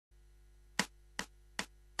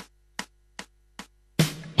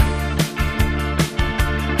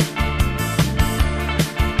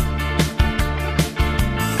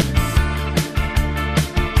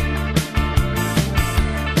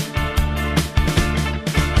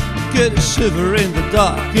get a shiver in the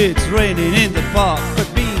dark. It's raining in the park,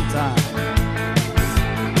 but meantime,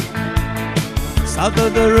 south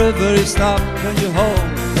of the river you stop and you hold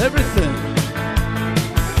everything.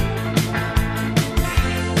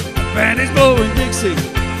 The band is blowing Dixie,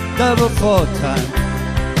 double four time.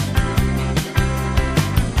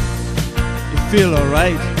 You feel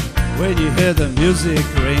alright when you hear the music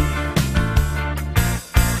ring.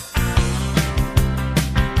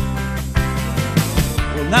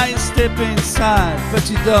 Well, now you step inside, but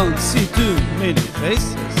you don't see too many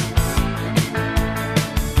faces.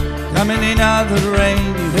 Coming in out of the rain,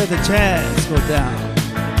 you hear the jazz go down.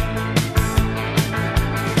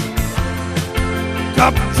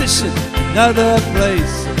 Competition in other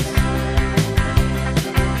places,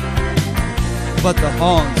 but the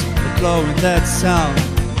horns are blowing that sound.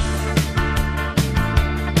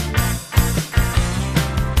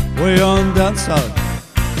 Way on down south,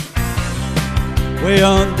 way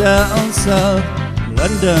on down south,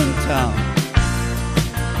 London town.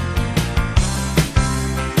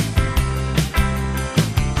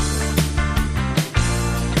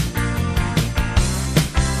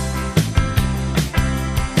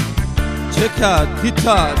 Check out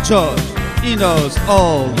Guitar George, he knows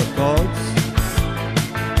all the chords.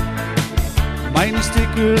 My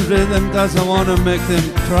mystical rhythm doesn't want to make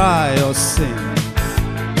them cry or sing.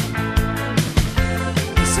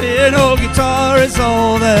 Saying old guitar is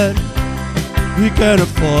all that he can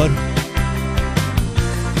afford.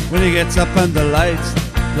 When he gets up under lights,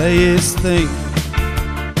 play his thing.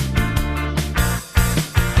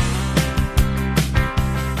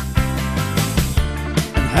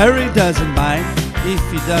 Harry doesn't mind if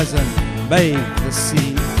he doesn't make the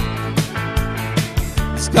scene.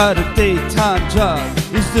 He's got a daytime job,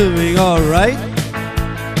 he's doing alright.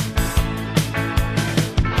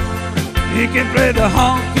 He can play the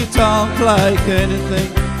honky-tonk like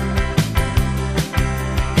anything,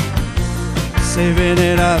 saving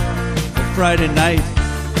it up for Friday night.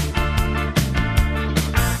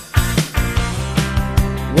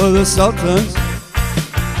 We're the Sultans,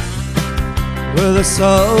 we're the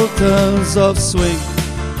Sultans of Swing.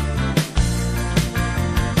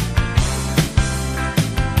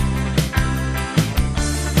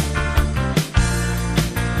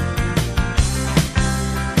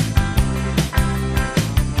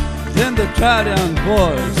 Then the crowd young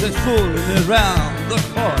boys, they're fooling around the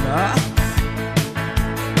corner,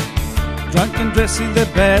 drunk and dressing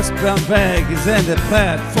their best brown baggies and their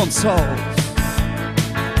platform soles.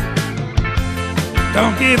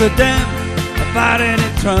 Don't give a damn about any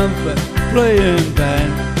trumpet playing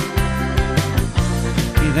band.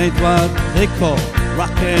 It ain't what they call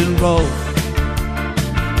rock and roll.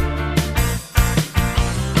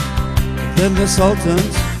 Then the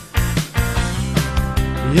Sultans,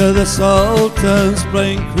 you're the Sultans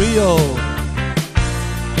playing Creole.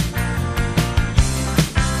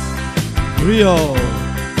 Creole.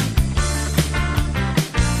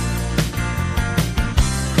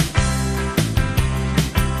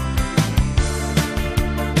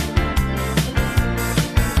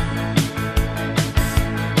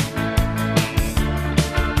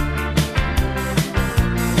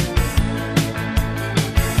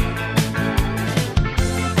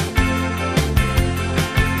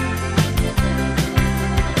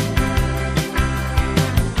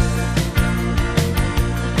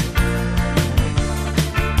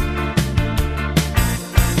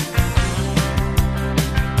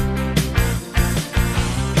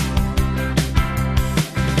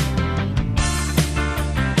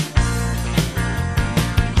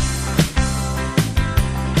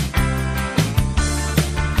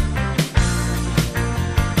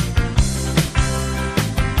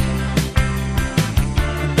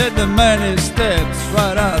 Then the man steps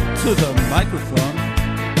right up to the microphone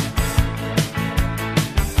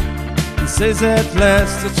and says at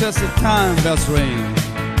last it's just the time bells ring.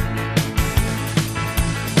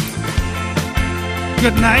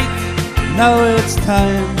 Good night, now it's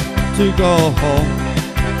time to go home,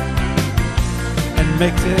 and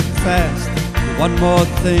make it fast, one more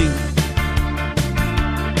thing.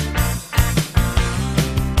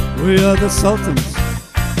 We are the Sultans,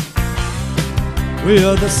 we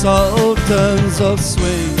are the Sultans of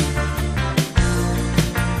Swing.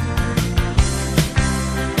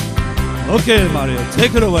 Okay, Mario,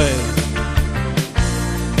 take it away.